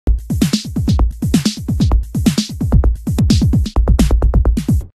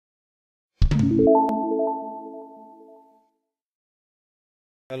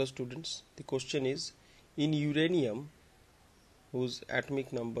Hello students, the question is, in uranium whose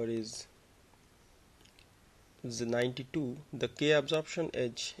atomic number is 92, the K absorption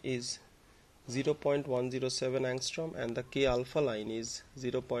edge is 0.107 angstrom and the K alpha line is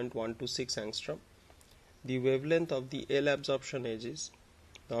 0.126 angstrom. The wavelength of the L absorption edges,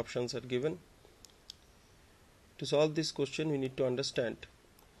 the options are given. To solve this question, we need to understand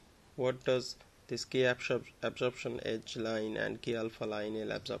what does this K absorption edge line and K alpha line, L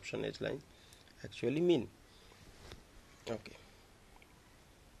absorption edge line actually mean. Okay.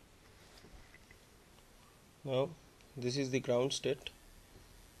 Now this is the ground state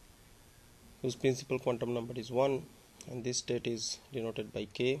whose principal quantum number is 1, and this state is denoted by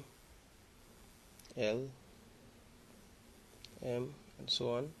K, L, M and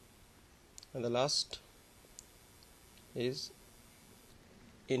so on, and the last is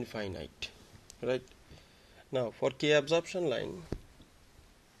infinite. Right. Now for K absorption line,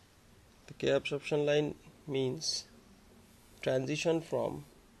 the K absorption line means transition from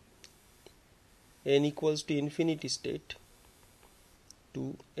n equals to infinity state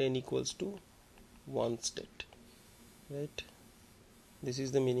to n equals to 1 state. Right. This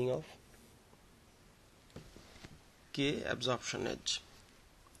is the meaning of K absorption edge.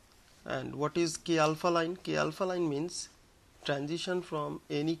 And what is K alpha line? K alpha line means transition from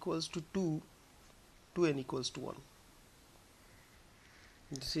n equals to 2 to n equals to 1.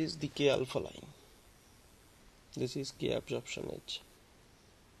 This is the K alpha line. This is K absorption edge.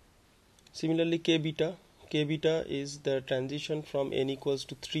 Similarly, K beta is the transition from n equals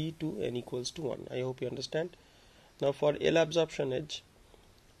to 3 to n equals to 1. I hope you understand. Now for L absorption edge,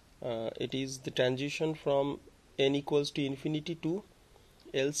 it is the transition from n equals to infinity to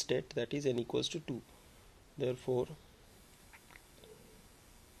L state, that is n equals to 2. Therefore,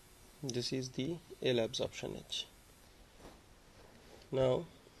 this is the L absorption edge. Now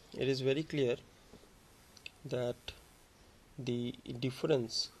it is very clear that the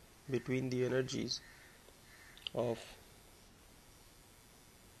difference between the energies of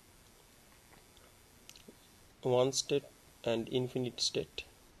one state and infinite state,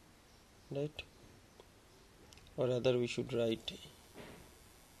 right? Or rather we should write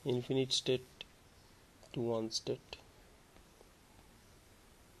infinite state to one state.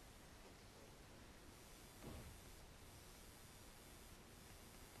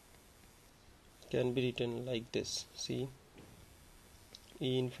 Can be written like this. See,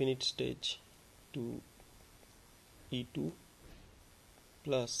 E infinite stage to E2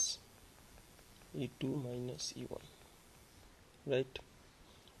 plus E2 minus E1. Right.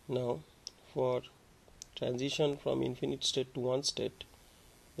 Now for transition from infinite state to one state,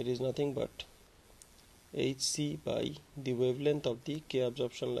 it is nothing but Hc by the wavelength of the K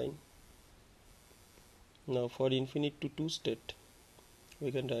absorption line. Now for infinite to 2 state,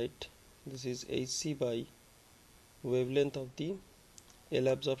 we can write this is Hc by wavelength of the L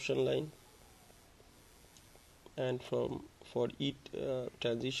absorption line, and for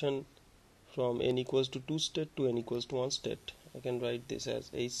transition from n equals to 2 state to n equals to 1 state, I can write this as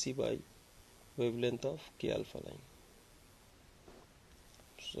Hc by wavelength of K alpha line.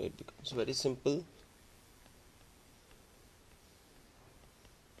 So it becomes very simple.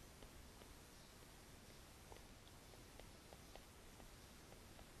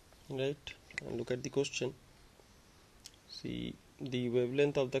 Right, and look at the question. See, the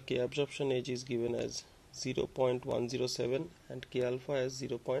wavelength of the K absorption edge is given as 0.107 and K alpha as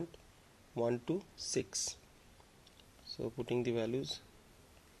 0.126. So putting the values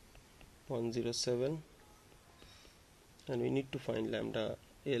 107, and we need to find lambda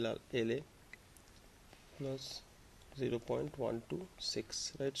LA plus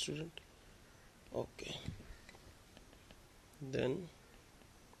 0.126, right student? Okay, then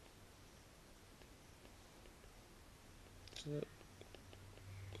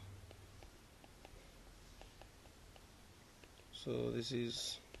so this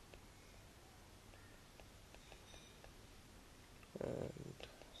is and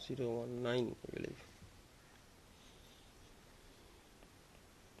 019, I believe.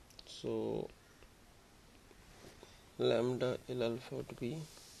 So lambda L alpha would be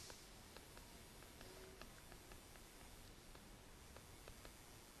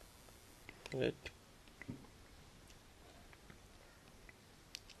right,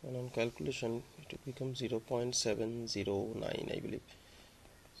 and on calculation it will become 0.709, I believe.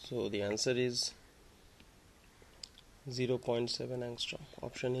 So the answer is 0.7 angstrom.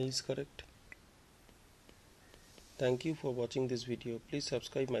 Option A is correct. Thank you for watching this video. Please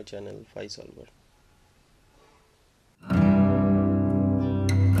subscribe my channel, Phi Solver.